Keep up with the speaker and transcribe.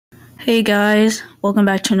Hey guys, welcome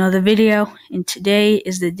back to another video, and today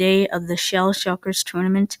is the day of the Shell Shockers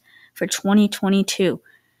tournament for 2022.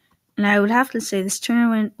 And I would have to say this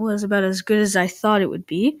tournament was about as good as I thought it would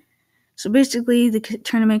be. So basically, the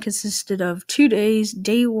tournament consisted of 2 days.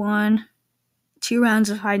 Day 1, 2 rounds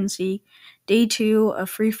of hide and seek. Day 2, a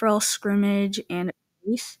free-for-all scrimmage and a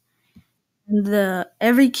race. And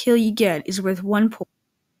every kill you get is worth 1 point.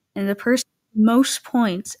 And the person with most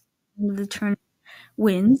points in the tournament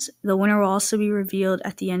wins. The winner will also be revealed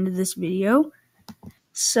at the end of this video,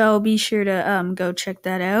 so be sure to go check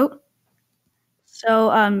that out.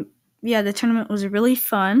 So yeah, the tournament was really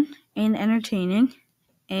fun and entertaining,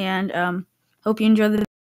 and hope you enjoy the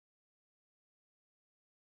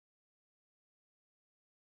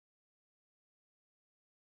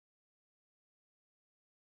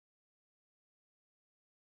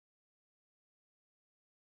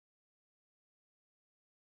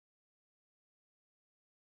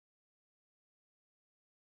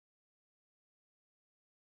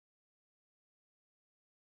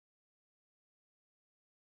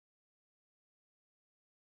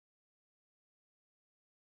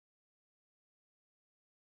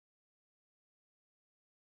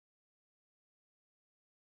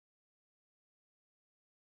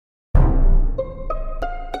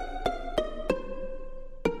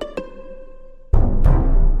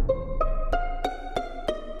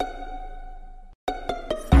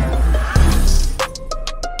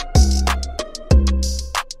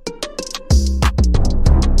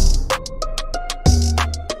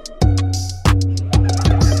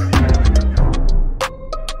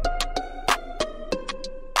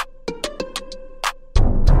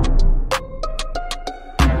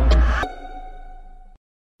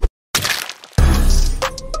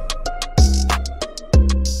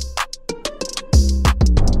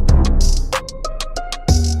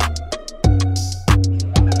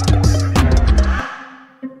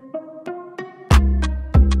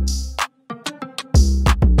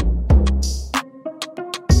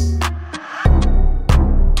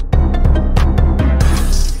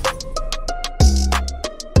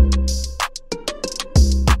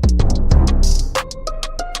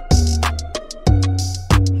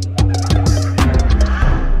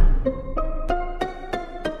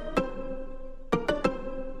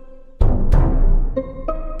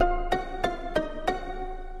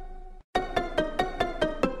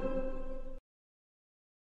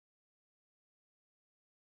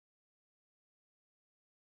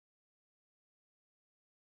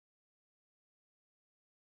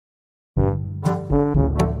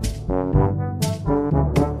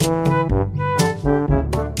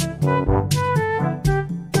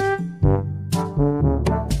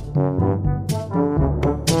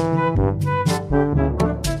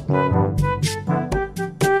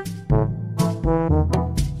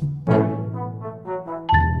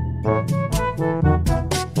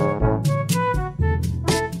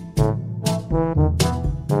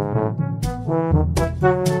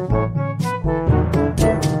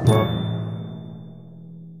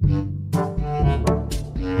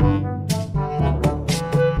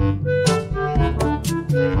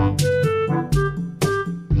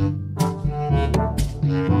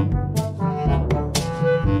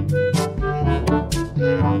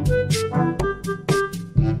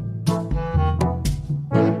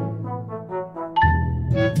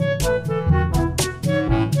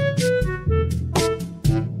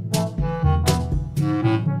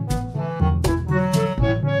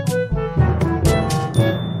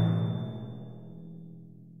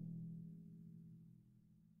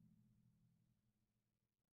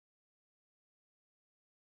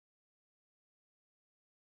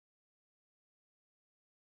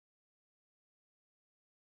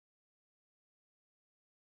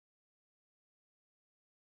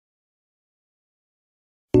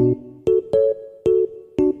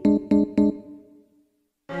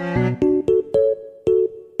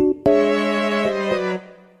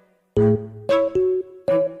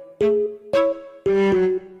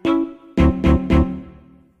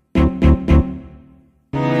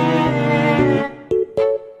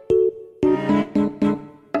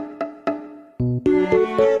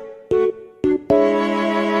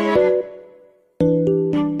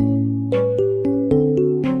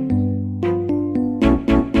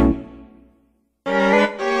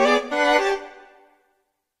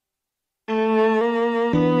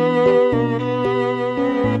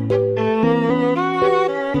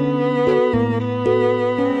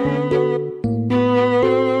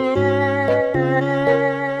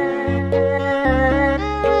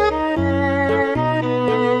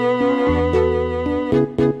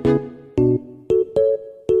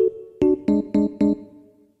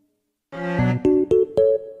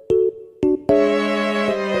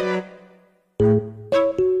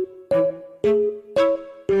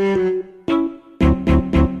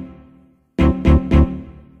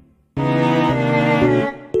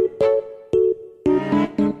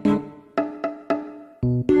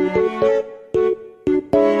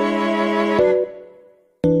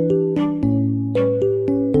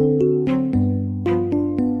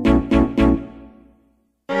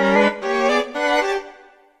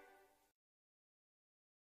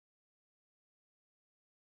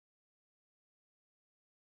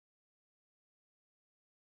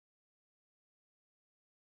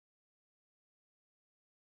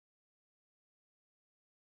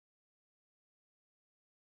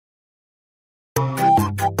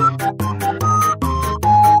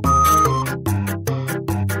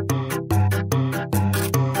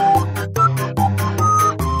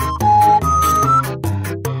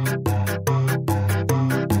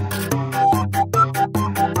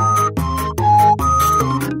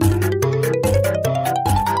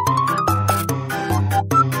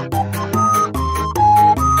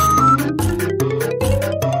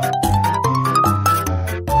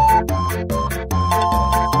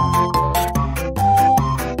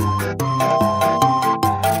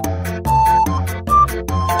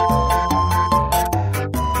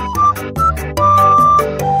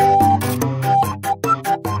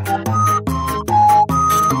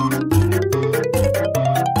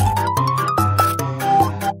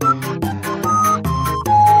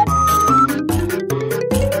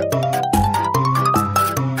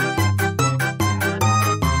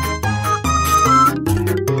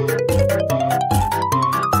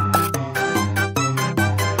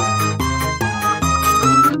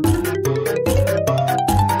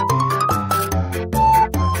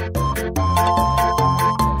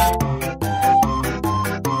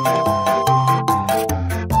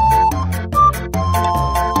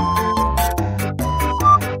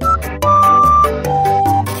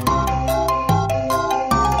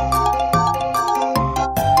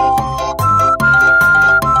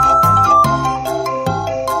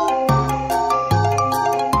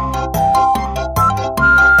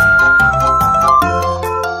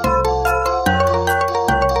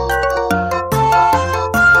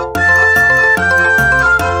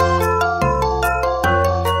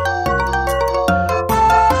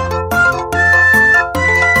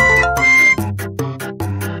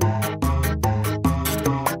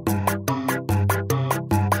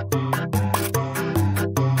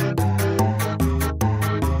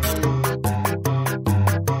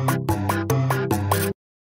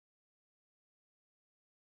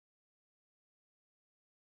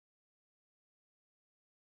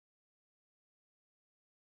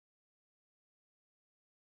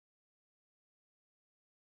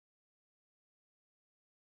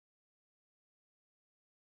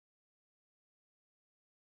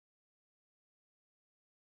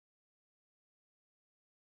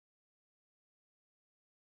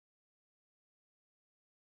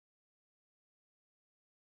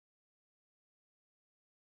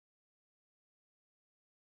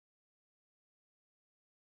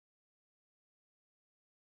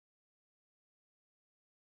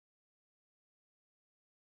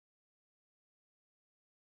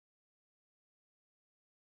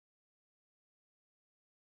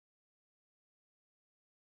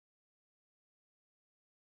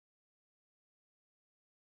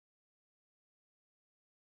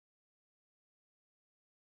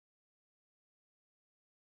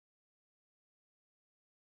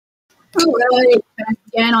Alright, back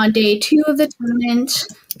again on day 2 of the tournament.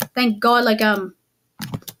 Thank God,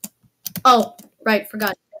 oh, right,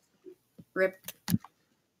 forgot. Rip.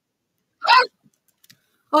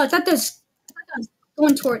 Oh, I thought that was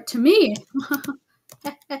going toward to me.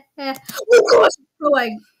 Oh, gosh,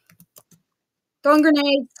 like, throwing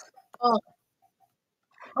grenades. Oh,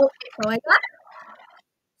 okay, so I got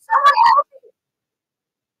someone help me.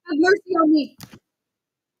 Have mercy on me.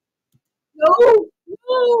 No,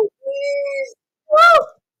 no, please. Woo!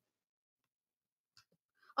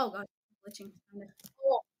 Oh, God, glitching.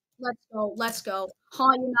 Oh, let's go.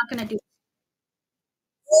 Huh, you're not gonna do it.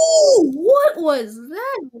 Ooh, what was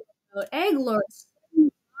that? Egg lords. I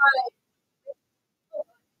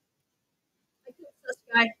killed sus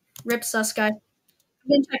guy. Rip sus guy. I'm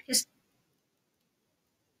gonna check his.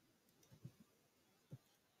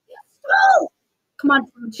 Oh! Come on,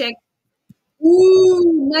 pro chick.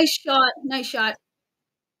 Ooh, nice shot. Nice shot.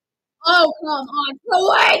 Oh, come on. Go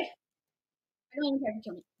away! I don't even care if you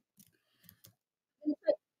kill me.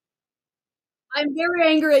 I'm very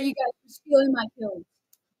angry at you guys for stealing my kills.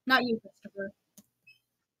 Not you, Christopher.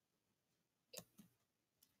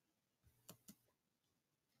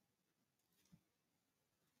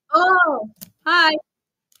 Oh, hi.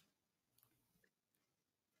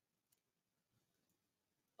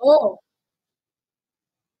 Oh,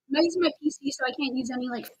 I'm not using my PC, so I can't use any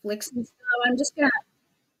like flicks and stuff. I'm just gonna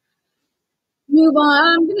move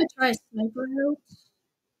on. I'm gonna try sniper out.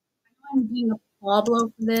 I'm being a Pablo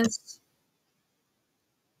for this.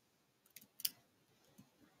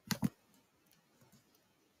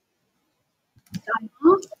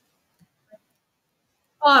 Huh?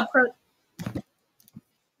 Oh, pro.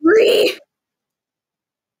 Three.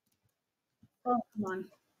 Oh, come on.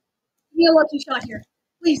 Give me a lucky shot here.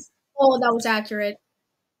 Please. Oh, that was accurate.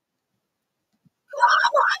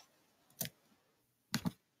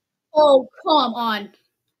 Oh, come on.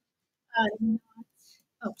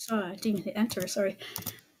 Oh, sorry. I didn't hit enter. Sorry.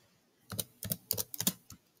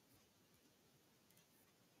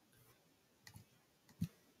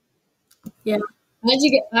 Yeah. As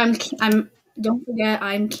you get, don't forget,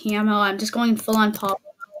 I'm camo. I'm just going full on pop.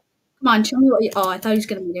 Come on, show me what you, oh, I thought he was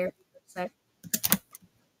going to be there for a sec.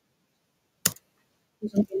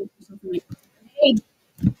 Hey,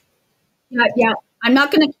 yeah, yeah. I'm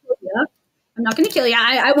not going to kill you. I'm not going to kill you.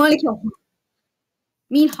 I want to kill him.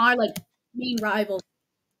 Me and Har, like, main rivals.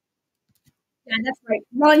 Yeah, that's right.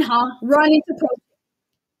 Run, huh? Run into pro.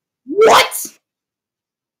 What? That's it.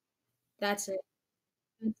 That's it.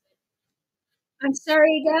 I'm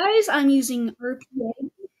sorry, guys. I'm using RPA.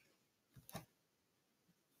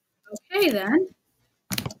 Okay, then.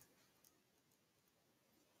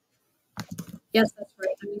 Yes, that's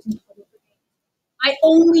right. I'm using public. I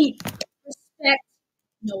only respect.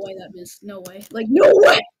 No way that missed. No way. Like, no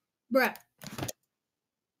way! Bruh.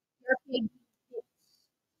 RPA.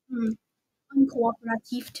 Hmm.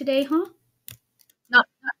 Uncooperative today, huh? Not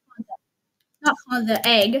on the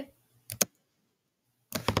egg.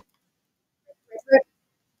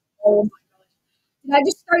 Oh my gosh. Did I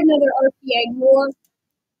just start another RPA war?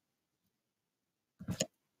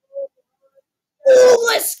 Oh,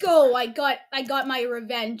 let's go! I got my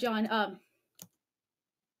revenge on the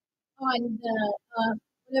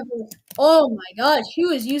whatever. Oh my gosh, he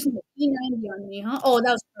was using the P90 on me, huh? Oh,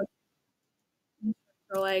 that was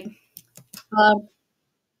pro egg. Um.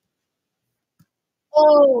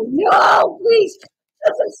 Oh no! Please,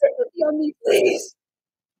 have some sympathy on me, please.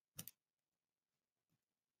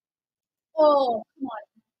 Oh, come on.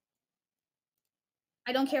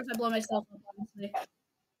 I don't care if I blow myself up, honestly.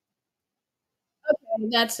 Okay,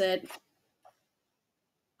 that's it.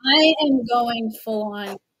 I am going full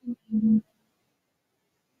on.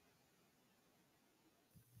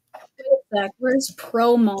 Where's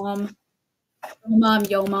pro mom? Pro mom,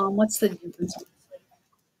 yo mom. What's the difference?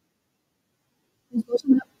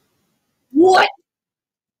 What?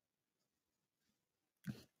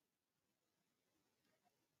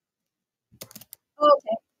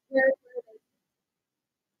 Okay. Where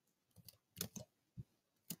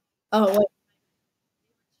oh, wait.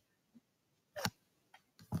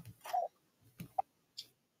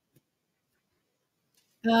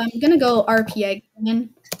 I'm gonna go RPA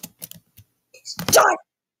again. Start.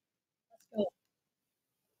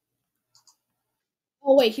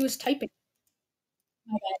 Oh wait, he was typing.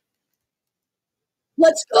 My bad.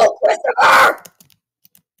 Let's go, Christopher.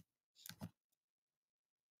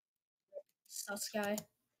 Sus guy.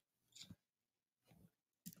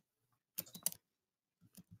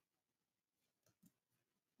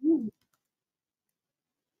 Ooh.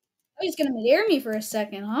 Oh, he's gonna mid-air me for a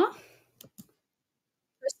second, huh?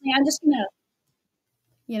 Personally, I'm just gonna.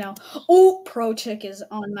 Oh, Pro Chick is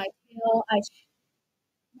on my tail.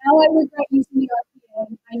 Now I regret using the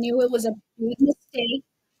RPA. I knew it was a big mistake.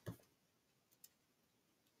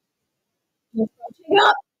 Pro Chick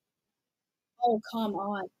up. Oh, come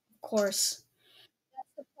on. Of course. That's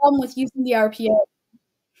the problem with using the RPA.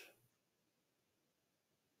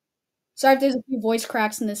 Sorry if there's a few voice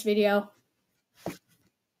cracks in this video.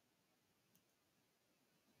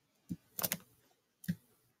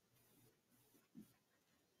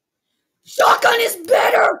 Shotgun is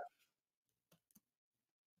better!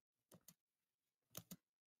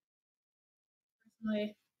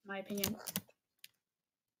 My opinion.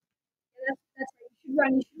 That's right. You should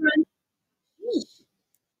run. You should run. Sheesh.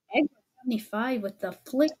 Egg 75 with the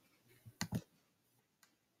flick.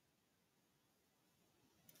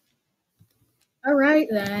 All right,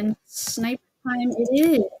 then. Sniper time it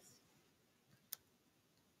is.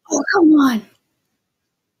 Oh, come on.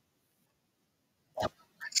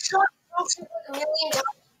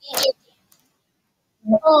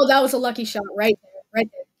 Oh, that was a lucky shot right there. Right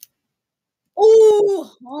there.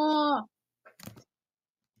 Oh,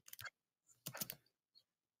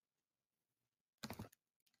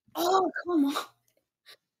 oh, come on.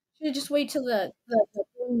 Should have just wait till the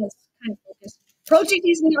boom was kind of focused. Project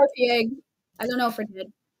using the RPA. I don't know if it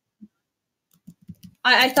did.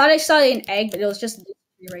 I thought I saw an egg, but it was just this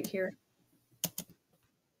tree right here.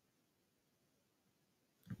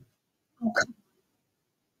 Oh, come on.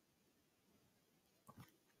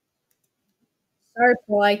 Sorry,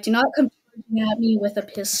 Pro. Do not come charging at me with a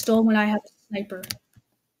pistol when I have a sniper.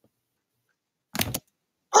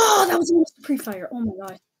 Oh, that was almost a pre-fire. Oh my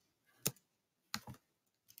god.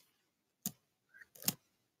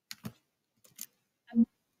 Alright.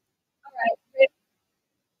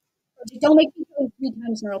 Project, don't make me kill you 3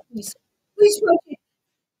 times in a row, please. Please, Project.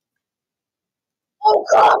 Oh,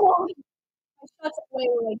 come on! My shots. Wait.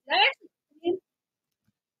 Did I actually win?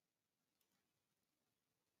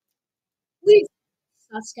 Please.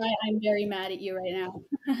 Sasuke, I'm very mad at you right now.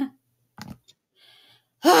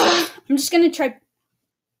 I'm just gonna try.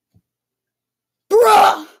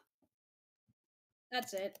 Bruh!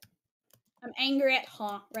 That's it. I'm angry at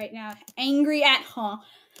right now. Angry at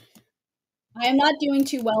I am not doing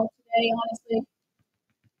too well today, honestly.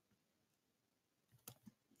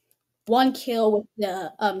 1 kill with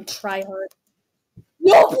the tryhard.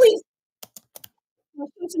 No, please.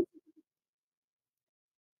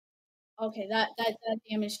 Okay, that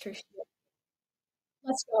damaged her shield.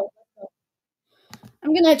 Let's go.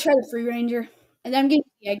 I'm gonna try the free ranger, and then I'm getting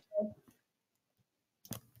the egg kill.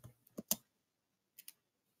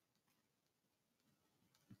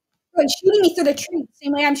 Bro, he's shooting me through the tree,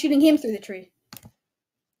 same way I'm shooting him through the tree.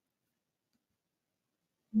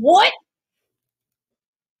 What?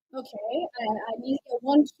 Okay, I need to get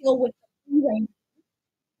 1 kill with the free ranger.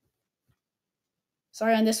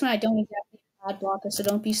 Sorry, on this one I don't exactly have ad blocker, so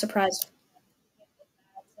don't be surprised.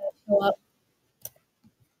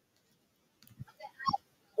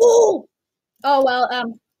 Oh! Oh well,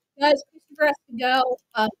 guys, Christopher has to go.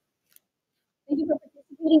 Thank you for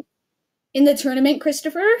participating in the tournament,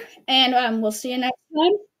 Christopher, and we'll see you next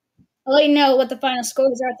time. I'll let you know what the final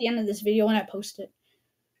scores are at the end of this video when I post it.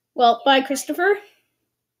 Well, bye, Christopher.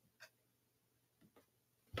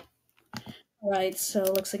 Alright, so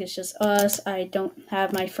it looks like it's just us. I don't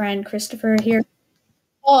have my friend Christopher here.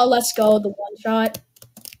 Oh, let's go, the one shot.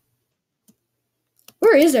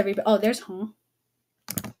 Where is everybody? Oh, there's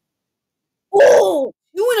Oh,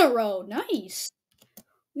 2 in a row. Nice.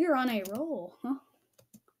 We're on a roll, huh?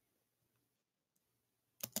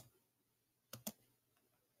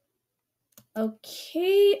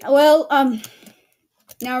 Okay. Well,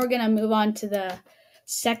 now we're gonna move on to the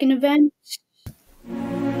second event.